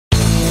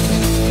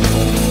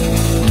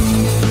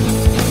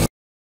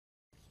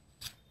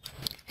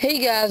Hey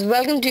guys,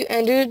 welcome to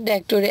Android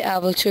Deck. Today I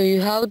will show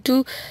you how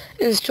to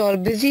install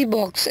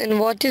BusyBox. And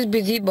what is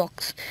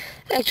BusyBox?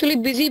 Actually,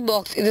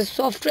 BusyBox is a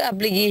software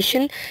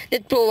application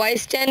that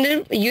provides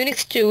standard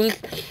Unix tools.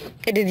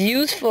 It is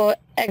used for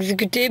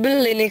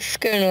executable Linux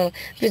kernel,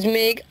 which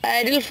make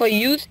ideal for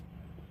use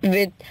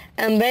with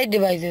embedded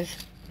devices.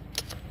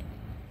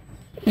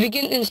 We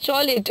can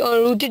install it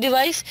on rooted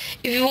device.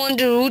 If you want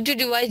to root your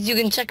device, you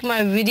can check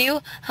my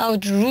video how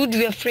to root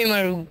via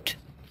FrameRoot.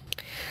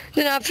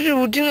 Then after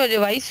rooting your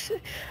device,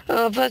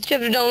 first you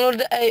have to download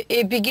the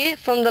APK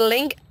from the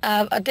link I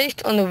have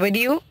attached on the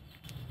video.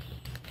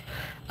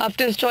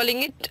 After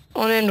installing it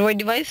on an Android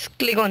device,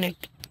 click on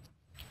it.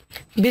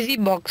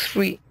 BusyBox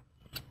free.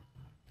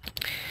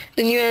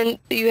 Then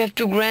you have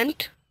to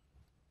grant.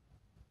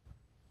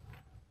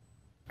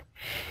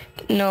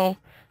 Now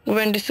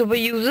grant a super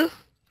user.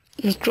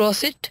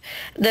 Cross it.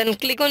 Then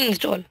click on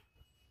install.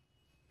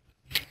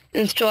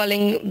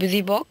 Installing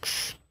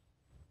BusyBox.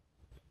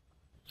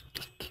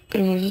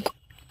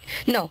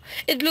 Now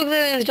it looks like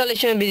the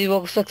installation of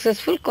BusyBox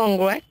successful.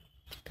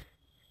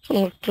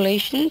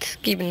 Congratulations.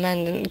 Keep in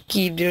mind and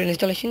keep during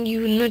installation.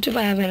 You will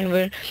notify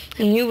whenever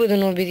a new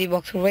version of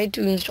BusyBox ready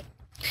to install.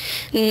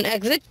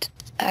 Exit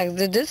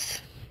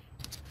this.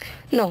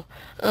 Now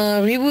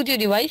reboot your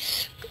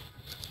device.